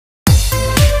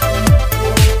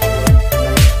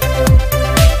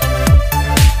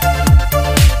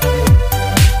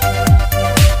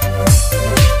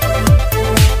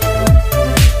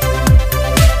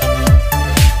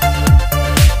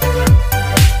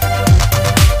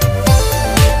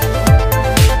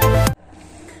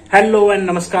Hello and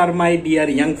नमस्कार my dear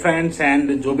young friends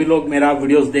and जो भी लोग मेरा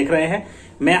वीडियोस देख रहे हैं,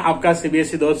 मैं आपका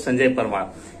सीबीएसई दोस्त संजय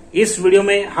परमार। इस वीडियो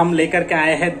में हम लेकर के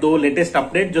आए हैं दो लेटेस्ट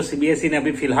अपडेट जो सीबीएसई ने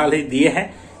अभी फिलहाल ही दिए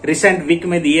हैं, रिसेंट वीक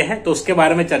में दिए हैं, तो उसके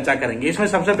बारे में चर्चा करेंगे। इसमें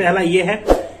सबसे पहला ये है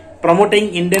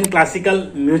promoting Indian classical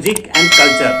music and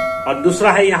culture और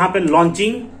दूसरा है यहाँ पे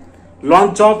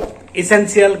launch of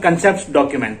essential concept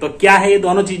document. तो क्या है ये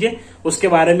दोनों चीजें, उसके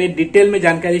बारे में डिटेल में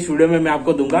जानकारी इस वीडियो में मैं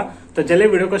आपको दूंगा। तो चलिए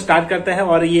वीडियो को स्टार्ट करते हैं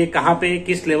और ये कहाँ पे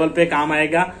किस लेवल पे काम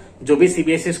आएगा, जो भी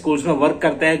सीबीएसई स्कूल्स में वर्क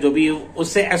करते हैं, जो भी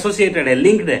उससे एसोसिएटेड है,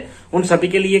 लिंक्ड है, उन सभी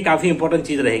के लिए काफी इंपॉर्टेंट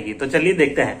चीज रहेगी। तो चलिए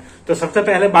देखते हैं। तो सबसे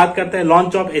पहले बात करते हैं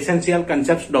launch of essential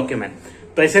concept document.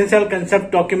 तो एसेंशियल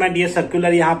कंसेप्ट डॉक्यूमेंट ये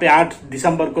सर्कुलर यहाँ पे 8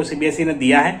 दिसंबर को सीबीएसई ने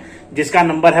दिया है, जिसका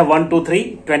नंबर है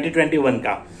 123/2021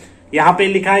 का। यहाँ पे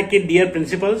लिखा है कि dear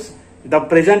principles, the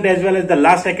present as well as the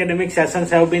last academic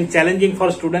sessions have been challenging for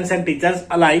students and teachers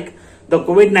alike. The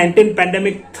COVID-19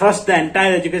 pandemic thrust the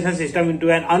entire education system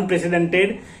into an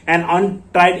unprecedented and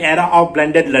untried era of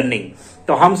blended learning.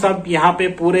 तो हम सब यहाँ पे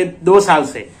पूरे 2 साल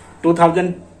से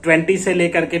 2020 से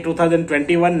लेकर के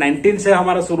 2021, 19 से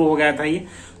हमारा शुरू हो गया था ये,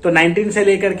 तो 19 से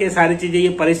लेकर के सारी चीजें, ये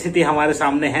परिस्थिति हमारे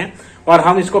सामने है और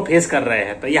हम इसको फेस कर रहे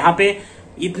हैं। तो यहाँ पे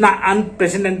इतना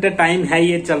अनप्रेसिडेंटेड टाइम है,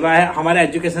 ये चल रहा है हमारे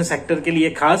एजुकेशन सेक्टर के लिए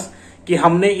खास, कि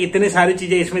हमने इतनी सारी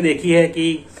चीजें इसमें देखी है कि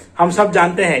हम सब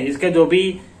जानते हैं इसके जो भी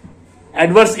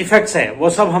एडवर्स इफेक्ट्स है वो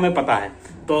सब हमें पता है।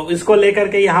 तो इसको लेकर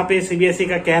के यहाँ पे सीबीएसई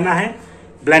का कहना है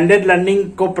ब्लेंडेड लर्निंग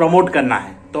को प्रमोट करना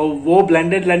है। तो वो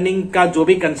ब्लेंडेड लर्निंग का जो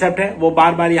भी कंसेप्ट है वो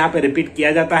बार बार यहाँ पे रिपीट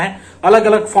किया जाता है, अलग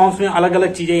अलग फॉर्म्स में अलग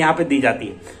अलग चीजें यहाँ पे दी जाती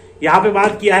है। यहाँ पे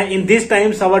बात किया है in this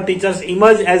times our teachers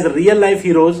emerge as real life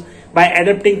heroes by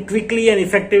adapting quickly and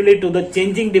effectively to the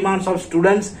changing demands of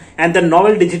students and the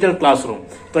novel digital classroom।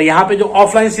 तो यहाँ पे जो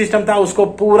ऑफलाइन सिस्टम था उसको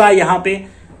पूरा यहाँ पे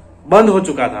बंद हो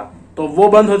चुका था, तो वो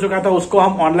बंद हो चुका था, उसको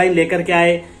हम ऑनलाइन लेकर के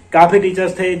आए। काफी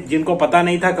टीचर्स थे जिनको पता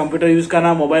नहीं था कंप्यूटर यूज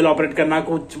करना, मोबाइल ऑपरेट करना,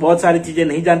 कुछ बहुत सारी चीजें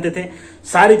नहीं जानते थे,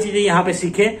 सारी चीजें यहाँ पे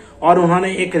सीखे और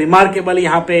उन्होंने एक रिमार्केबल,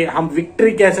 यहाँ पे हम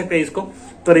विक्ट्री कह सकते हैं इसको,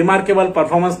 तो रिमार्केबल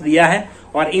परफॉर्मेंस दिया है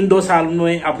और इन 2 साल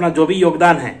में अपना जो भी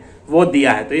योगदान है वो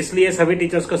दिया है। तो इसलिए सभी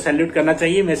टीचर्स को सैल्यूट करना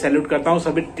चाहिए। मैं सैल्यूट करता हूं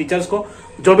सभी टीचर्स को,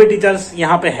 जो भी टीचर्स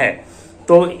यहाँ पे है।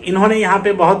 तो इन्होंने यहाँ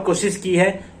पे बहुत कोशिश की है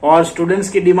और स्टूडेंट्स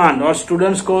की डिमांड और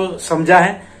स्टूडेंट्स को समझा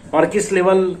है और किस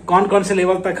लेवल, कौन कौन से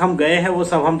लेवल तक हम गए हैं वो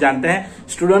सब हम जानते हैं।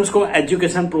 स्टूडेंट्स को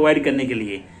एजुकेशन प्रोवाइड करने के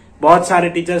लिए बहुत सारे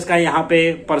टीचर्स का यहाँ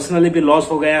पे पर्सनली भी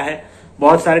लॉस हो गया है,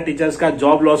 बहुत सारे टीचर्स का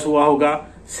जॉब लॉस हुआ होगा,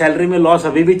 सैलरी में लॉस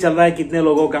अभी भी चल रहा है, कितने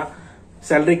लोगों का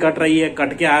सैलरी कट रही है,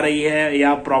 कट के आ रही है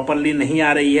या प्रॉपरली नहीं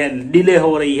आ रही है, डिले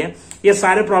हो रही है। ये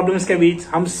सारे प्रॉब्लम्स के बीच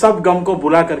हम सब गम को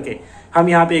भुला करके हम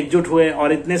यहाँ पे एकजुट हुए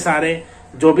और इतने सारे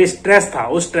जो भी स्ट्रेस था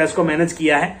उस स्ट्रेस को मैनेज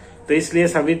किया है। तो इसलिए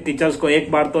सभी टीचर्स को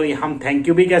एक बार तो हम थैंक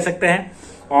यू भी कह सकते हैं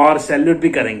और सैल्यूट भी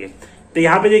करेंगे। तो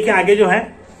यहाँ पे देखिए आगे जो है,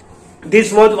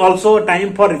 this was also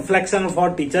time for reflection for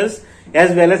teachers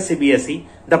as well as CBSE.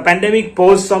 The pandemic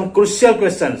pose some crucial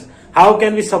questions. How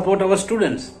can we support our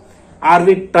students? Are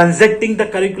we transacting the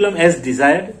curriculum as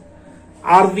desired?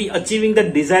 Are we achieving the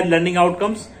desired learning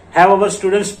outcomes? Have our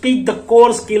students picked the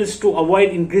core skills to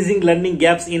avoid increasing learning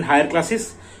gaps in higher classes?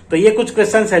 तो ये कुछ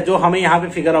questions है जो हमें यहाँ पे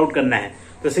figure out करना है।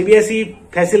 तो CBSE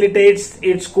facilitates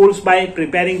it's schools bye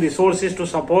preparing resources to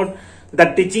support the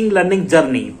teaching learning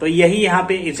journey. तो यही यहाँ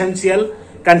पे इसेंशियल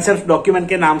कंसेप्ट डॉक्यूमेंट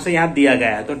के नाम से यहाँ दिया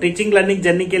गया है। तो टीचिंग लर्निंग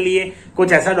जर्नी के लिए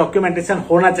कुछ ऐसा डॉक्यूमेंटेशन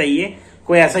होना चाहिए,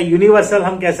 कोई ऐसा यूनिवर्सल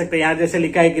हम कह सकते हैं। यहाँ जैसे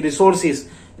लिखा है कि रिसोर्सेज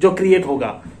जो क्रिएट होगा,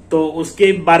 तो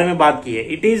उसके बारे में बात की है।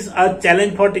 It is a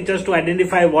challenge for teachers to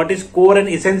identify what is core and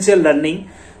essential learning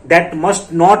that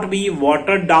must not be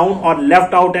watered down और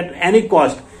left out at any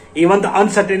cost even the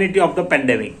uncertainty of the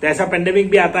pandemic. तो ऐसा pandemic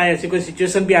भी आता है, ऐसी कोई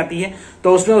situation भी आती है,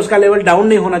 तो उसमें उसका लेवल डाउन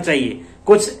नहीं होना चाहिए।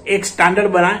 कुछ एक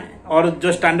स्टैंडर्ड बना और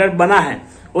जो स्टैंडर्ड बना है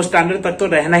उस स्टैंडर्ड तक तो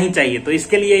रहना ही चाहिए। तो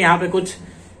इसके लिए यहाँ पे कुछ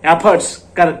एफर्ट्स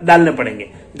कर डालने पड़ेंगे।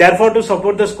 Therefore, to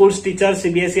support the school's teachers,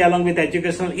 CBSE along with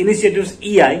educational initiatives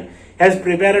EI has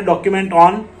prepared a document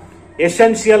on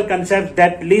essential concepts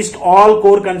that list all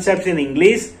core concepts in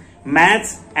English,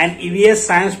 Maths and EVS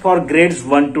Science for grades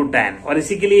 1 to 10। और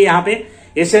इसी के लिए यहाँ पे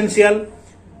essential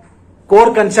core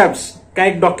concepts का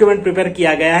एक document prepare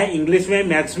किया गया है इंग्लिश में,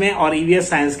 मैथ्स में और EVS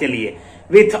साइंस के लिए,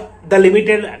 with the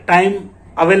limited time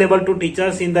available to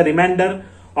teachers in the remainder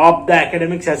of the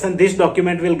academic session. This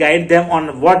document will guide them on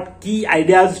what key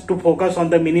ideas to focus on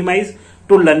the minimize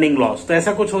to learning loss। तो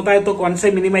ऐसा कुछ होता है तो कौन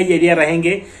से minimise area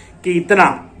रहेंगे कि इतना,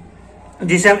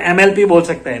 जिसे हम MLP बोल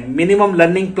सकते हैं, मिनिमम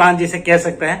लर्निंग प्लान जिसे कह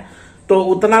सकते हैं, तो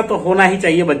उतना तो होना ही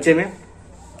चाहिए बच्चे में,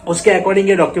 उसके अकॉर्डिंग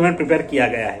ये डॉक्यूमेंट प्रिपेयर किया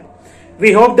गया है।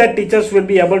 We hope that teachers will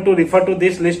be able to refer to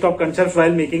this list of concepts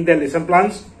while making their lesson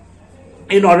plans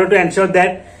in order to ensure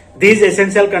that These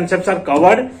essential concepts are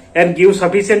covered and give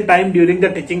sufficient time during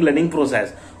the teaching learning process.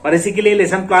 और इसी के लिए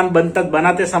lesson plan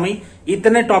बनाते समय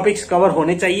इतने topics cover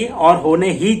होने चाहिए और होने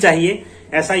ही चाहिए,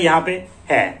 ऐसा यहाँ पे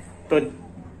है। तो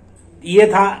ये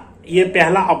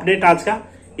पहला अपडेट आज का।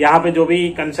 यहाँ पे जो भी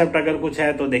कंसेप्ट अगर कुछ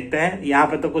है तो देखते हैं। यहाँ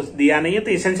पे तो कुछ दिया नहीं है,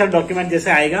 तो इसेंशियल डॉक्यूमेंट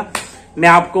जैसे आएगा मैं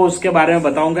आपको उसके बारे में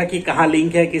बताऊंगा कि कहाँ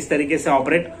लिंक है, किस तरीके से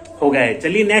ऑपरेट हो गया है।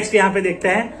 चलिए नेक्स्ट यहाँ पे देखते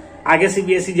हैं आगे।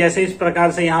 सीबीएसई जैसे इस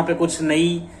प्रकार से यहाँ पे कुछ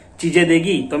नई चीजें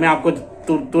देगी तो मैं आपको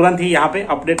तुरंत ही यहाँ पे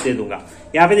अपडेट दे दूंगा।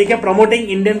 यहाँ पे देखिए promoting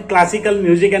Indian classical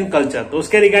music and culture, तो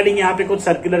उसके रिगार्डिंग यहाँ पे कुछ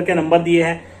सर्कुलर के नंबर दिए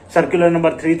हैं। Circular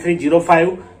number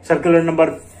 3305, circular number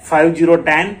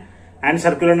 5010 and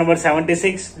circular number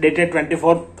 76 dated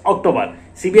 24th October.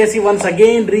 CBSE once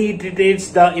again reiterates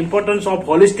the importance of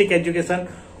holistic education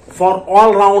for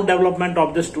all-round development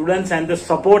of the students and the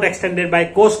support extended by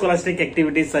co-scholastic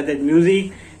activities such as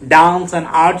music, dance and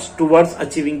arts towards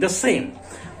achieving the same.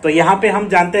 तो यहाँ पे हम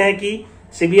जानते हैं कि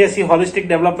CBSE holistic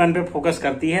development पे focus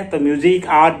करती है, तो म्यूजिक,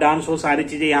 आर्ट, डांस, वो सारी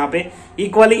चीजें यहाँ पे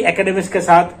इक्वली एकेडमिक्स के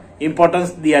साथ इंपॉर्टेंस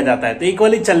दिया जाता है, तो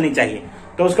इक्वली चलनी चाहिए।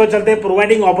 तो उसको चलते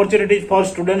providing opportunities for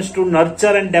students to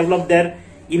nurture and develop their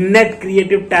innate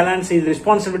creative talents is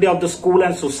responsibility of the school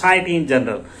and society in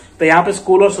general. तो यहाँ पे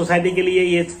स्कूल और सोसाइटी के लिए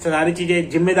ये सारी चीजें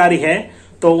जिम्मेदारी है,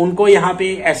 तो उनको यहाँ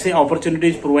पे ऐसे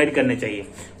अपॉर्चुनिटीज प्रोवाइड करने चाहिए।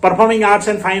 Performing arts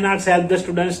and fine arts help the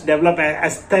students develop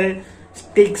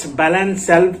aesthetics, balance,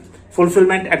 self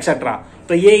fulfilment etcetera.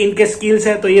 तो ये इनके स्किल्स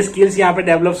है, तो ये स्किल्स यहाँ पे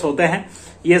डेवलप होते हैं।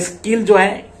 ये स्किल जो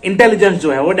है, इंटेलिजेंस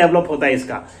जो है वो डेवलप होता है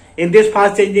इसका। In this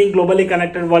fast-changing, globally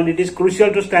connected world, it is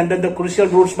crucial to strengthen the crucial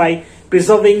roots by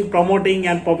preserving, promoting,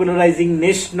 and popularizing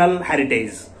national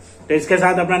heritage. तो इसके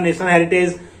साथ अपना national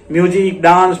heritage, music,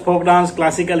 dance, folk dance,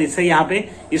 classical, इससे यहाँ पे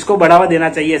इसको बढ़ावा देना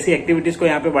चाहिए, ऐसी एक्टिविटीज को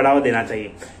यहाँ पे बढ़ावा देना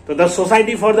चाहिए। तो the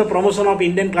society for the promotion of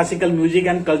Indian classical music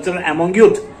and culture among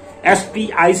youth,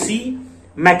 SPIC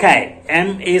MACAY,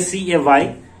 MACAY,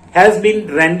 has been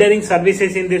rendering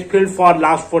services in this field for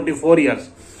last 44 years.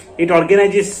 It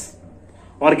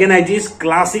organizes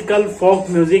classical, folk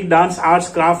music, dance, arts,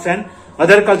 crafts and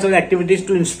other cultural activities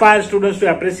to inspire students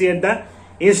to appreciate the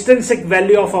intrinsic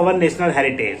value of our national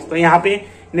heritage. तो यहाँ पे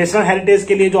national heritage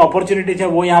के लिए जो opportunities है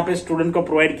वो यहाँ पे स्टूडेंट को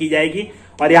प्रोवाइड की जाएगी,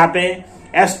 और यहाँ पे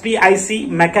SPIC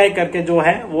MACAY करके जो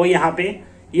है वो यहाँ पे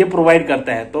ये प्रोवाइड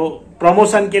करता है। तो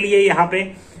प्रमोशन के लिए यहाँ पे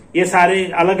ये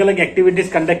सारे अलग अलग एक्टिविटीज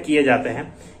कंडक्ट किए जाते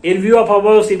हैं। इन view of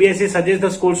our CBSE suggest the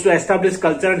schools to establish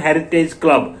culture and heritage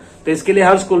club, तो इसके लिए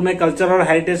हर स्कूल में कल्चर और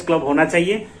हेरिटेज क्लब होना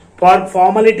चाहिए। For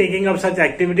formally taking up such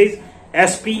activities,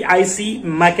 SPIC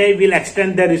MACAY will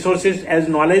extend their resources as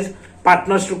knowledge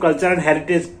partners to culture and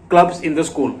heritage clubs in the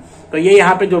school. तो ये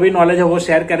यहाँ पे जो भी नॉलेज है वो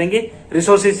शेयर करेंगे,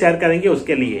 रिसोर्सेज शेयर करेंगे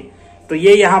उसके लिए। तो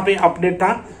ये यहाँ पे अपडेट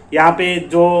था। यहाँ पे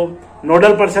जो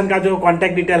नोडल पर्सन का जो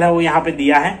कॉन्टेक्ट डिटेल है वो यहाँ पे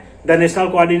दिया है। The national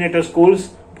coordinator schools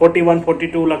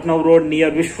 4142 Lucknow road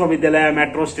near विश्वविद्यालय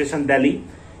मेट्रो स्टेशन दिल्ली।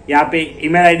 यहाँ पे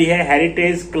ईमेल आईडी है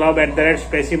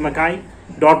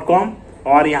heritage@spacemakai.com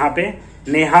और यहाँ पे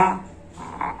नेहा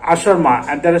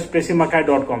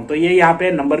ashwarma@spacemakai.com। तो ये यहाँ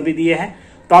पे नंबर भी दिए हैं,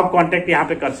 तो आप कांटेक्ट यहाँ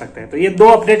पे कर सकते हैं। तो ये दो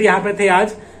अपडेट यहाँ पे थे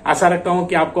आज। आशा रखता हूँ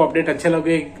कि आपको अपडेट अच्छे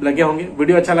लगे होंगे,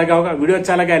 वीडियो अच्छा लगा होगा। वीडियो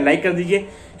अच्छा लगा है लाइक कर दीजिए,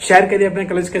 शेयर करिए अपने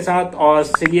कॉलेज के साथ, और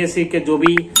सीबीएसई के जो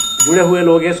भी जुड़े हुए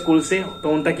लोग हैं स्कूल से, तो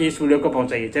उन तक इस वीडियो को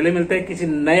पहुंचाइए। चलिए मिलते हैं किसी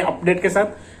नए अपडेट के साथ,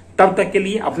 तब तक के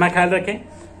लिए अपना ख्याल रखें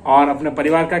और अपने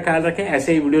परिवार का ख्याल रखें।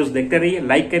 ऐसे ही वीडियोस देखते रहिए,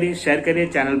 लाइक करिए, शेयर करिए।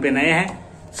 चैनल पे नए हैं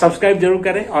सब्सक्राइब जरूर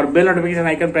करें और बेल नोटिफिकेशन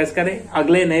आइकन प्रेस करें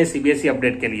अगले नए सीबीएसई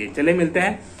अपडेट के लिए। चलिए मिलते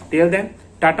हैं, till then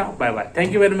tata bye bye.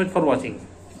 Thank you very much for watching.